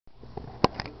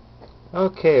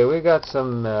Okay, we got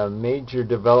some major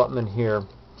development here.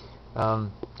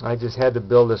 I just had to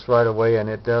build this right away, and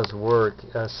it does work.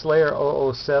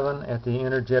 Slayer007 at the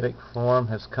energetic form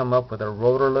has come up with a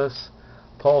rotorless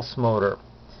pulse motor,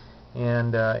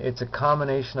 and it's a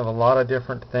combination of a lot of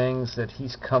different things that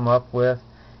he's come up with,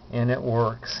 and it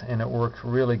works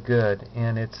really good.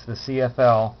 And it's the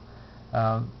CFL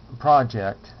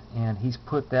project, and he's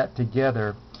put that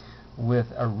together with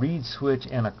a reed switch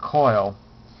and a coil.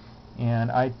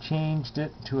 And I changed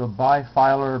it to a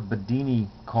bifilar Bedini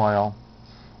coil,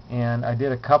 and I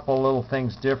did a couple little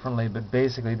things differently, but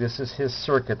basically this is his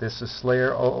circuit. This is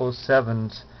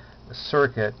Slayer007's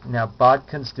circuit. Now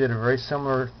Bodkins did a very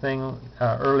similar thing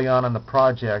early on in the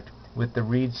project with the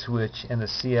reed switch and the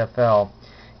CFL,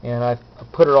 and I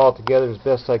put it all together as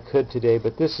best I could today,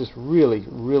 but this is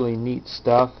really neat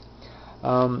stuff.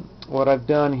 What I've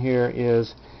done here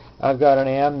is I've got an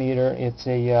ammeter. It's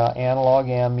a analog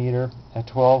ammeter, a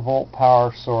 12-volt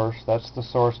power source. That's the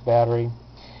source battery.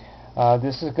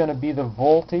 This is going to be the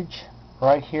voltage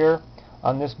right here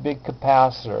on this big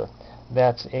capacitor.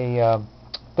 That's a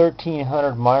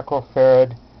 1300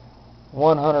 microfarad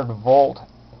 100-volt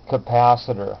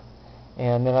capacitor.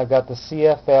 And then I've got the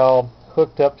CFL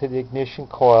hooked up to the ignition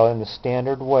coil in the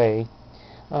standard way.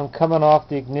 I'm coming off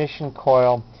the ignition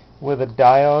coil with a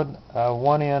diode,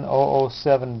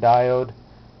 1N007 diode,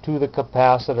 to the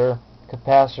capacitor.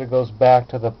 Capacitor goes back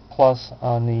to the plus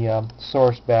on the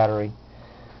source battery.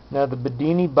 Now the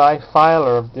Bedini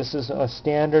bifilar, this is a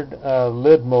standard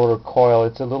lid motor coil.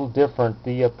 It's a little different.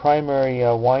 The primary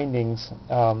windings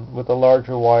with the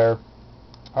larger wire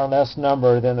are less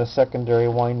number than the secondary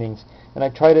windings. And I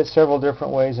tried it several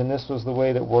different ways, and this was the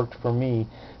way that worked for me.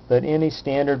 But any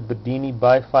standard Bedini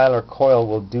bifilar coil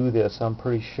will do this, I'm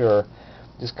pretty sure.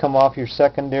 Just come off your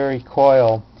secondary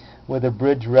coil with a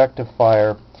bridge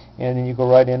rectifier, and then you go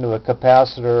right into a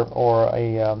capacitor or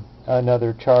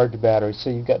another charge battery. So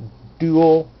you've got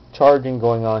dual charging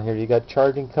going on here. You've got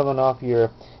charging coming off your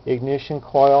ignition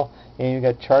coil, and you've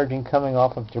got charging coming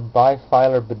off of your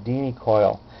bifilar Bedini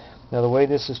coil. Now the way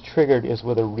this is triggered is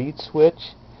with a reed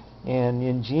switch. And the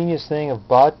ingenious thing of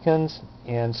Bodkins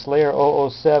and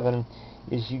Slayer007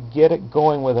 is you get it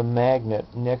going with a magnet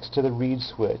next to the reed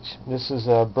switch. This is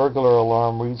a burglar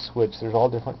alarm reed switch. There's all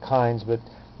different kinds, but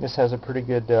this has a pretty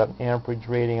good amperage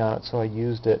rating on it, so I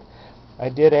used it. I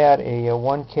did add a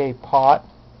 1K pot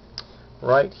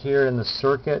right here in the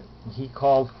circuit. He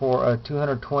called for a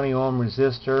 220 ohm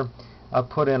resistor. I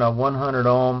put in a 100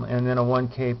 ohm and then a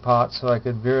 1K pot so I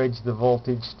could vary the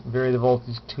voltage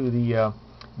to the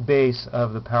base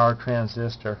of the power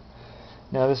transistor.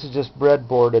 Now this is just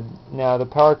breadboarded. Now the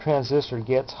power transistor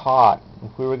gets hot.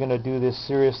 If we were going to do this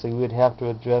seriously, we'd have to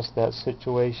address that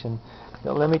situation.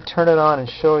 Now let me turn it on and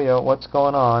show you what's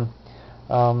going on.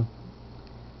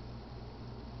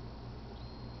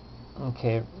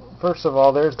 Okay, first of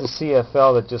all, there's the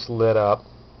CFL that just lit up.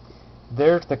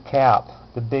 There's the cap,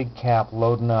 the big cap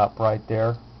loading up right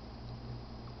there.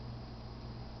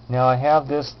 Now I have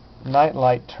this night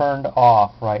light turned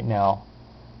off right now.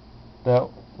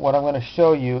 What I'm going to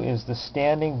show you is the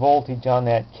standing voltage on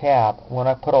that cap when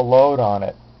I put a load on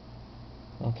it.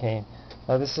 Okay,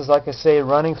 now this is, like I say,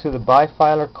 running through the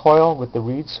bifilar coil with the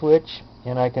reed switch,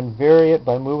 and I can vary it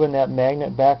by moving that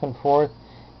magnet back and forth,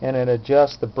 and it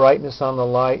adjusts the brightness on the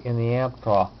light and the amp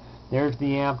draw. There's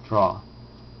the amp draw.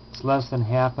 It's less than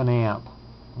half an amp.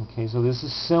 Okay, so this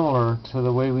is similar to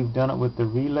the way we've done it with the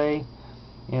relay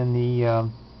and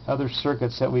the other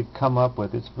circuits that we've come up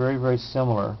with. It's very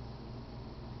similar.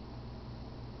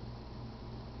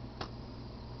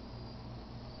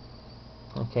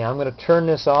 Okay, I'm going to turn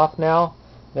this off now.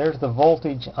 There's the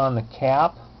voltage on the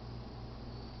cap,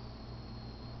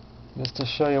 just to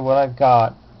show you what I've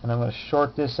got, and I'm going to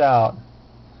short this out.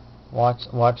 Watch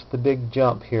the big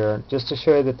jump here, just to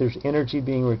show you that there's energy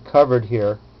being recovered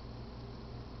here.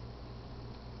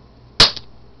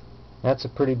 That's a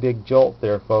pretty big jolt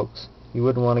there, folks. You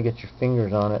wouldn't want to get your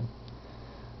fingers on it.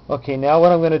 Okay, now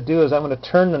what I'm going to do is I'm going to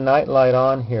turn the night light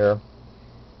on here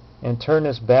and turn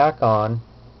this back on.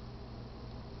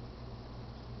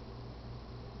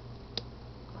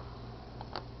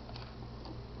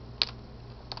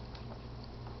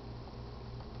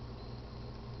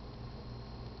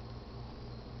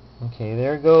 Okay,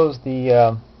 there goes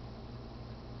the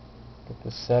get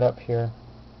this set up here.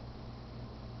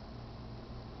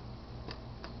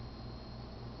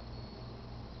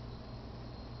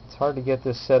 It's hard to get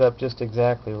this set up just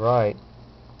exactly right.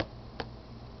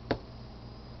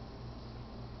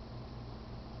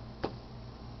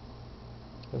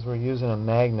 Because we're using a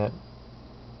magnet.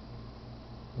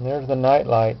 And there's the night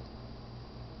light.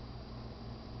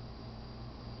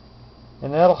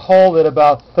 and that'll hold at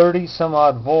about 30 some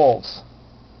odd volts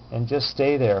and just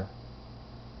stay there.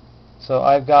 So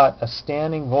I've got a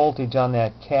standing voltage on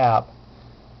that cap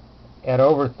at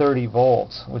over 30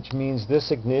 volts, which means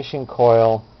this ignition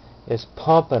coil is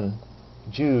pumping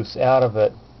juice out of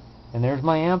it. And there's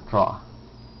my amp draw,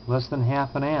 less than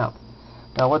half an amp.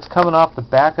 Now what's coming off the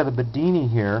back of the Bedini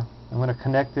here, I'm going to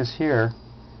connect this here,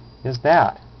 is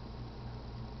that.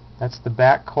 That's the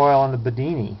back coil on the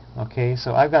Bedini. Okay,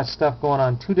 so I've got stuff going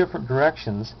on two different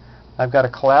directions. I've got a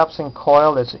collapsing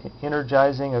coil that's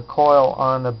energizing a coil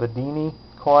on the Bedini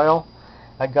coil.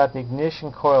 I've got the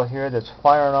ignition coil here that's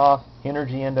firing off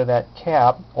energy into that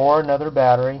cap or another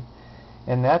battery,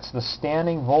 and that's the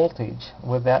standing voltage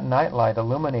with that nightlight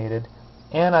illuminated,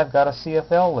 and I've got a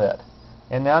CFL lit,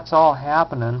 and that's all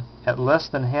happening at less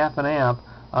than half an amp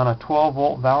on a 12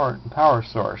 volt power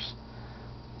source.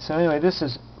 So anyway, this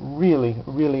is really,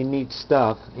 really neat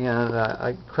stuff, and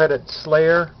I credit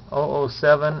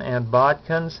Slayer007 and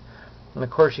Bodkins, and of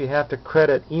course you have to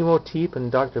credit Emoteep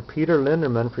and Dr. Peter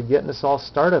Linderman for getting us all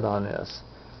started on this.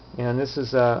 And this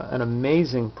is an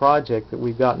amazing project that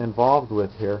we've gotten involved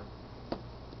with here.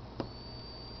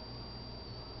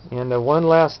 And one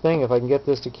last thing, if I can get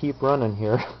this to keep running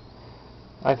here,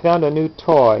 I found a new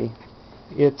toy.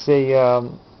 It's a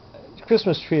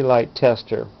Christmas tree light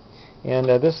tester. And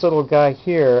this little guy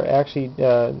here actually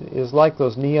is like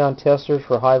those neon testers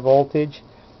for high voltage,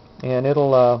 and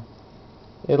it'll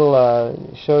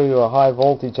show you a high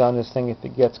voltage on this thing if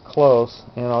it gets close.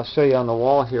 And I'll show you on the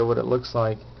wall here what it looks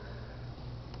like.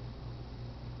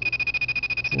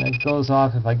 See, that goes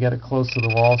off if I get it close to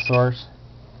the wall source.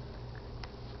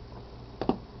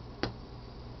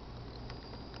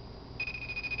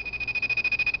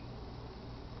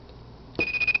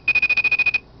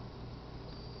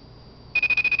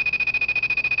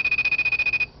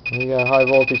 You got high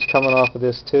voltage coming off of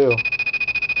this too.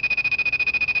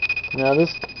 Now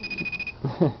this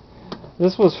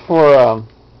this was for I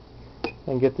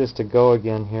can get this to go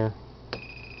again here.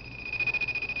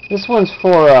 This one's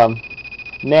for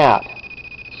NAT.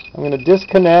 I'm going to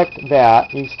disconnect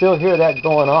that. You can still hear that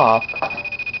going off.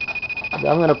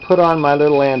 I'm going to put on my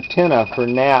little antenna for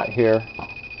NAT here.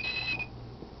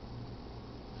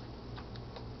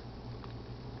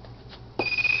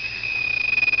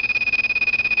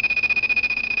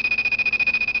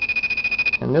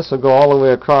 And this will go all the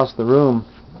way across the room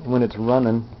when it's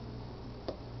running.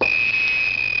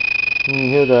 You can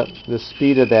hear the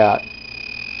speed of that.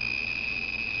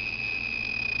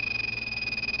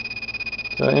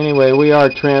 So anyway, we are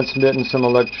transmitting some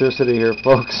electricity here,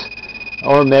 folks,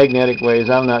 or magnetic waves.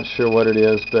 I'm not sure what it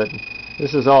is, but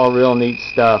this is all real neat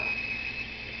stuff.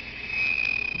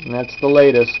 And that's the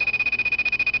latest.